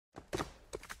Hi,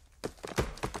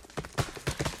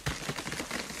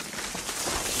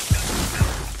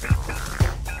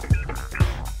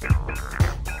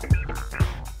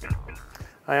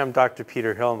 I'm Dr.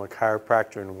 Peter Hill. I'm a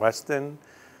chiropractor in Weston.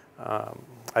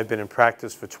 I've been in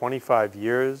practice for 25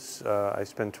 years. I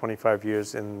spent 25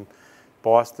 years in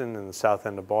Boston, in the south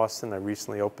end of Boston. I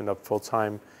recently opened up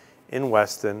full-time in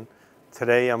Weston.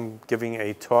 Today I'm giving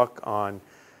a talk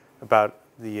about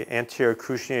the anterior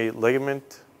cruciate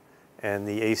ligament and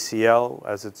the ACL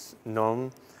as it's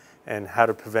known, and how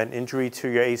to prevent injury to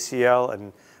your ACL,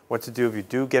 and what to do if you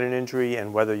do get an injury,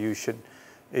 and whether you should,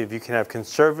 if you can have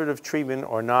conservative treatment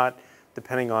or not,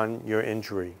 depending on your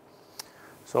injury.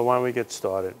 So why don't we get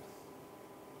started?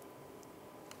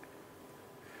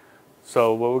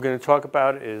 So what we're going to talk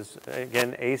about is,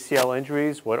 again, ACL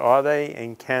injuries. What are they,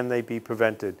 and can they be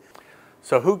prevented?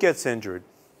 So who gets injured?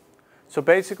 So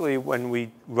basically, when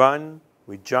we run,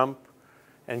 we jump,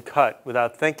 and cut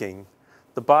without thinking,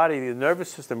 the body, the nervous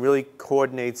system really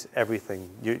coordinates everything.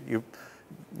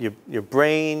 Your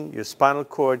brain, your spinal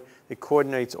cord, it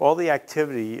coordinates all the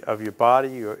activity of your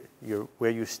body,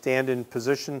 where you stand in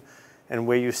position, and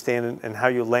where you stand and how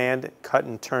you land, cut,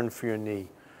 and turn for your knee.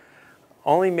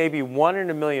 Only maybe 1 in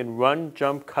a million run,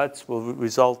 jump, cuts will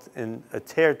result in a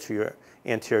tear to your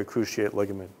anterior cruciate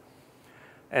ligament.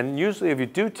 And usually if you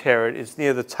do tear it, it's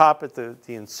near the top at the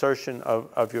insertion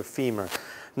of your femur.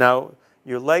 Now,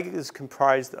 your leg is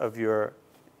comprised of your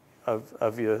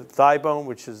thigh bone,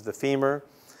 which is the femur,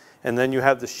 and then you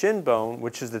have the shin bone,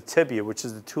 which is the tibia, which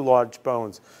is the two large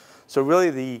bones. So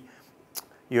really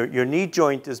your knee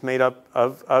joint is made up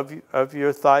of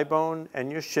your thigh bone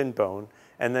and your shin bone,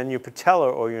 and then your patella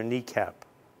or your kneecap.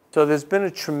 So there's been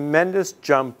a tremendous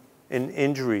jump in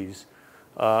injuries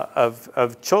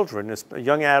of children,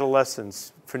 young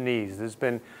adolescents, for knees.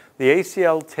 The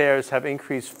ACL tears have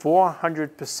increased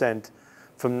 400%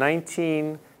 from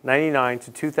 1999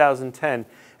 to 2010,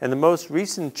 and the most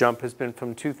recent jump has been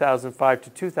from 2005 to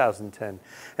 2010.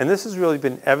 And this has really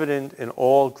been evident in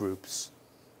all groups.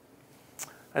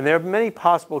 And there are many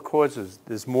possible causes.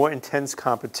 There's more intense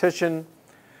competition.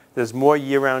 There's more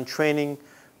year-round training.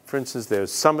 For instance,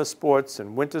 there's summer sports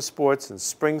and winter sports and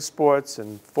spring sports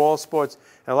and fall sports.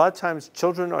 And a lot of times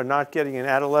children are not getting, and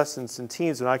adolescents and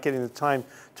teens are not getting the time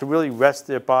to really rest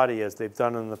their body as they've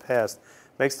done in the past.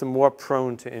 It makes them more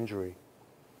prone to injury.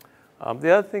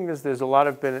 The other thing is there's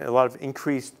been a lot of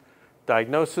increased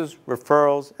diagnosis,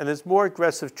 referrals, and there's more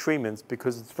aggressive treatments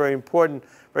because it's very important.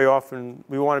 Very often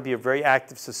we want to be a very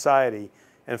active society,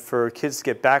 and for kids to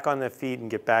get back on their feet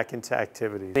and get back into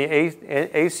activity. The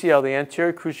ACL, the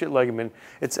anterior cruciate ligament,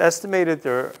 it's estimated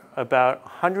there are about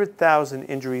 100,000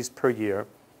 injuries per year.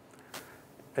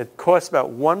 It costs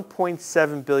about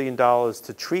 $1.7 billion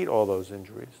to treat all those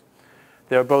injuries.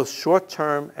 There are both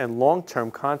short-term and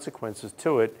long-term consequences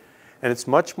to it, and it's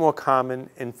much more common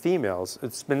in females.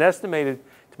 It's been estimated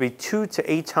to be 2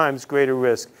 to 8 times greater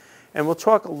risk. And we'll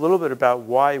talk a little bit about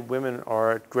why women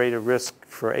are at greater risk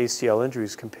for ACL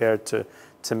injuries compared to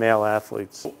male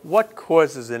athletes. What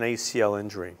causes an ACL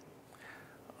injury?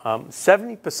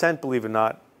 70%, believe it or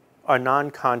not, are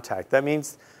non-contact. That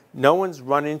means no one's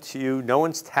run into you, no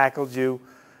one's tackled you.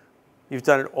 You've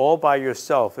done it all by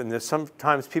yourself. And there's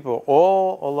sometimes people are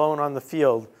all alone on the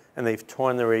field and they've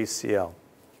torn their ACL.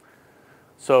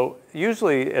 So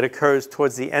usually it occurs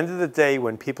towards the end of the day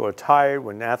when people are tired,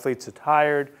 when athletes are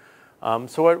tired.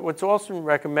 So what's also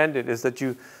recommended is that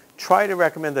you try to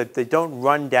recommend that they don't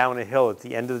run down a hill at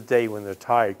the end of the day when they're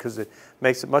tired, because it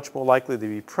makes it much more likely to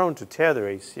be prone to tear their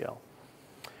ACL.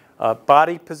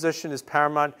 Body position is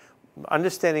paramount.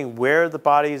 Understanding where the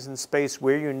body is in space,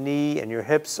 where your knee and your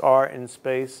hips are in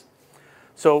space.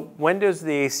 So when does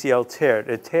the ACL tear?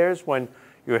 It tears when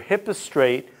your hip is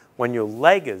straight, when your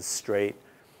leg is straight,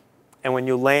 and when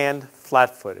you land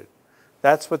flat-footed.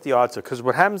 That's what the odds are. Because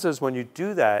what happens is when you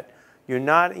do that, you're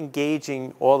not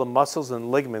engaging all the muscles and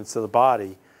ligaments of the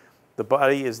body. The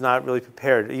body is not really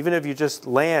prepared. Even if you just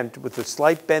land with a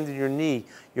slight bend in your knee,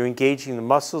 you're engaging the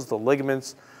muscles, the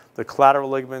ligaments, the collateral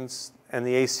ligaments, and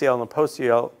the ACL and the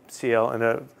posterior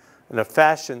ACL in a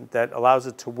fashion that allows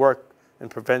it to work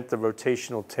and prevent the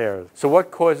rotational tears. So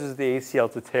what causes the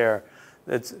ACL to tear?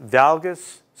 It's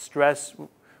valgus stress,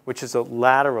 which is a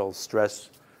lateral stress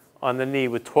on the knee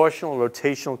with torsional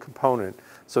rotational component.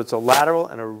 So it's a lateral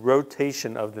and a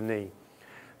rotation of the knee.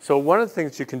 So one of the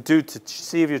things you can do to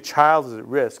see if your child is at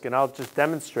risk, and I'll just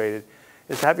demonstrate it,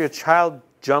 is have your child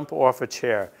jump off a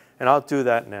chair. And I'll do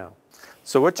that now.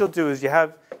 So what you'll do is you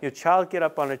have your child get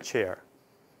up on a chair,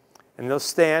 and they'll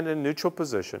stand in neutral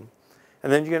position,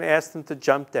 and then you're going to ask them to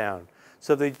jump down.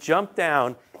 So they jump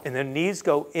down, and their knees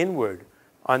go inward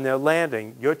on their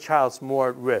landing, your child's more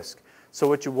at risk. So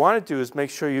what you want to do is make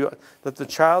sure that the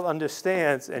child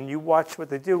understands, and you watch what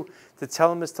they do to tell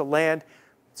them is to land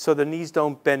so the knees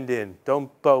don't bend in, don't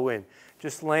bow in.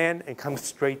 Just land and come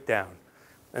straight down.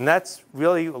 And that's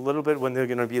really a little bit when they're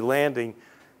going to be landing,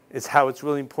 is how it's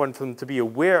really important for them to be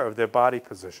aware of their body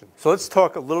position. So let's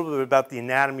talk a little bit about the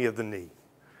anatomy of the knee.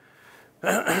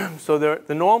 So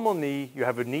the normal knee, you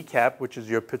have a kneecap, which is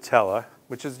your patella,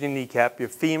 which is your kneecap, your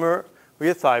femur or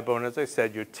your thigh bone, as I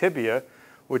said, your tibia,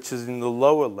 which is in the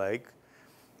lower leg,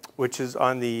 which is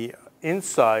on the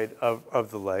inside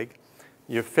of the leg,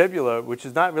 your fibula, which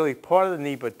is not really part of the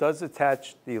knee but does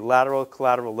attach the lateral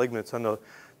collateral ligaments on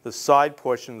the side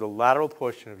portion, the lateral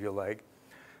portion of your leg.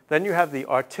 Then you have the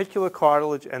articular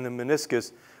cartilage and the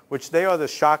meniscus, which they are the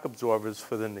shock absorbers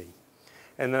for the knee.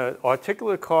 And the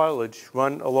articular cartilage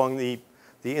run along the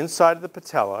inside of the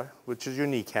patella, which is your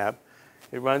kneecap.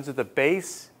 It runs at the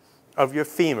base of your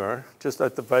femur, just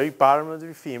at the very bottom of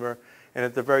your femur, and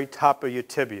at the very top of your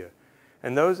tibia.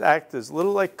 And those act as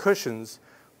little like cushions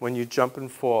when you jump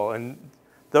and fall. And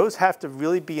those have to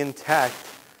really be intact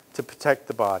to protect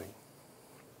the body.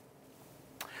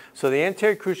 So the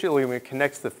anterior cruciate ligament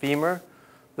connects the femur,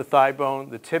 the thigh bone,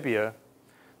 the tibia,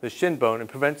 the shin bone, and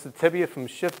prevents the tibia from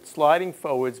sliding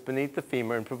forwards beneath the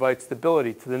femur and provides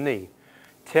stability to the knee.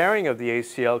 Tearing of the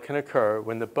ACL can occur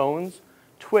when the bones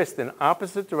twist in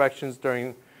opposite directions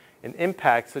during an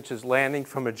impact, such as landing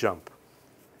from a jump.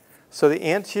 So the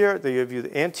anterior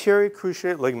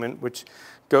cruciate ligament, which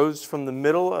goes from the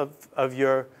middle of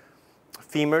your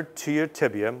femur to your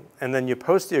tibia, and then your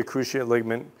posterior cruciate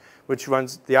ligament, which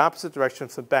runs the opposite direction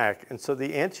from the back. And so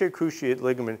the anterior cruciate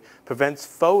ligament prevents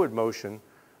forward motion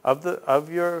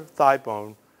of your thigh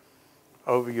bone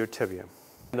over your tibia.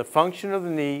 And the function of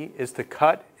the knee is to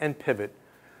cut and pivot.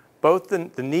 The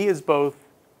knee is both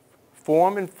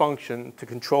form and function to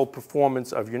control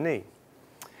performance of your knee.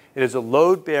 It is a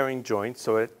load-bearing joint,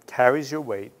 so it carries your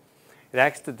weight. It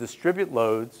acts to distribute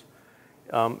loads.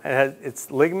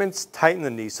 Its ligaments tighten the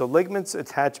knee, so ligaments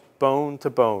attach bone to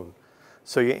bone.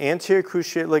 So your anterior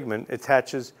cruciate ligament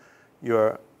attaches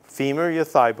your femur, your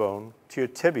thigh bone, to your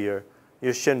tibia,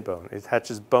 your shin bone. It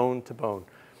attaches bone to bone.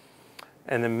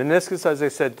 And the meniscus, as I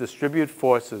said, distribute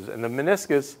forces. And the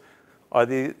meniscus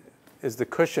is the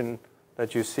cushion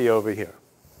that you see over here.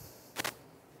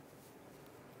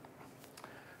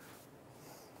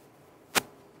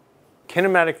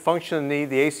 Kinematic function of the knee,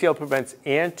 the ACL prevents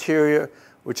anterior,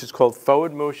 which is called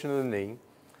forward motion of the knee,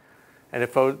 and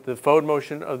the forward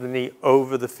motion of the knee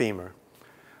over the femur.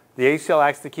 The ACL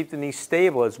acts to keep the knee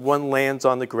stable as one lands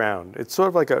on the ground. It's sort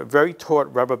of like a very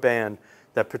taut rubber band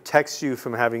that protects you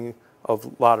from having a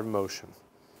lot of motion.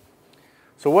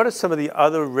 So what are some of the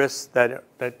other risks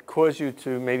that cause you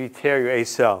to maybe tear your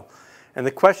ACL? And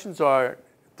the questions are,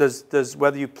 does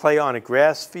whether you play on a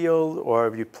grass field or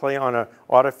if you play on an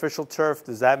artificial turf,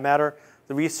 does that matter?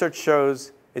 The research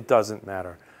shows it doesn't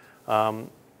matter.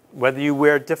 Whether you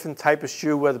wear a different type of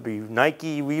shoe, whether it be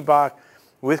Nike, Reebok,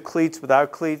 with cleats,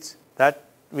 without cleats, that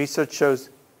research shows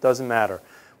doesn't matter.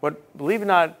 Believe it or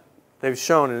not, they've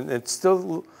shown, and it's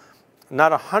still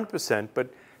not 100%, but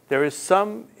there is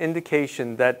some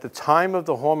indication that the time of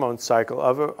the hormone cycle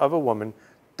of a woman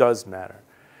does matter.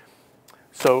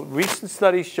 So recent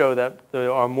studies show that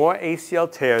there are more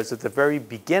ACL tears at the very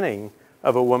beginning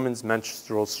of a woman's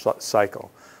menstrual cycle.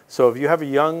 So if you have a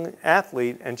young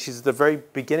athlete and she's at the very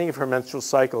beginning of her menstrual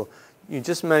cycle, you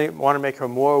just may want to make her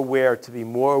more aware, to be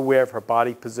more aware of her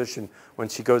body position when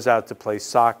she goes out to play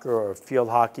soccer or field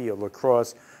hockey or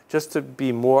lacrosse, just to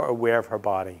be more aware of her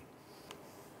body.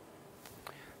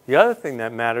 The other thing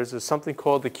that matters is something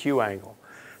called the Q angle.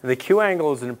 And the Q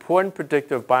angle is an important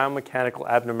predictor of biomechanical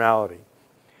abnormality.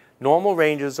 Normal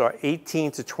ranges are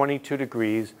 18 to 22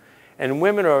 degrees, and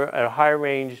women are at a higher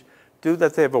range due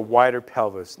that they have a wider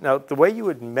pelvis. Now, the way you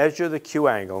would measure the Q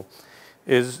angle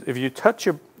is if you touch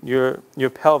your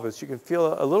pelvis, you can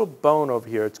feel a little bone over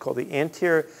here. It's called the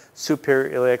anterior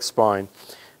superior iliac spine,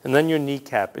 and then your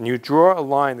kneecap. And you draw a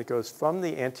line that goes from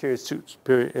the anterior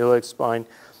superior iliac spine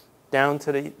down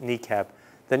to the kneecap.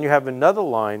 Then you have another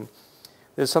line.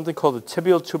 There's something called the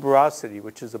tibial tuberosity,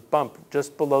 which is a bump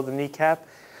just below the kneecap.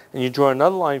 And you draw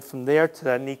another line from there to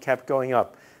that kneecap going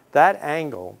up. That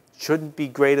angle shouldn't be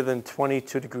greater than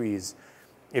 22 degrees.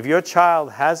 If your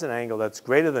child has an angle that's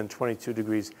greater than 22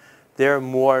 degrees, they're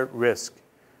more at risk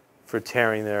for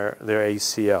tearing their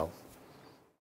ACL.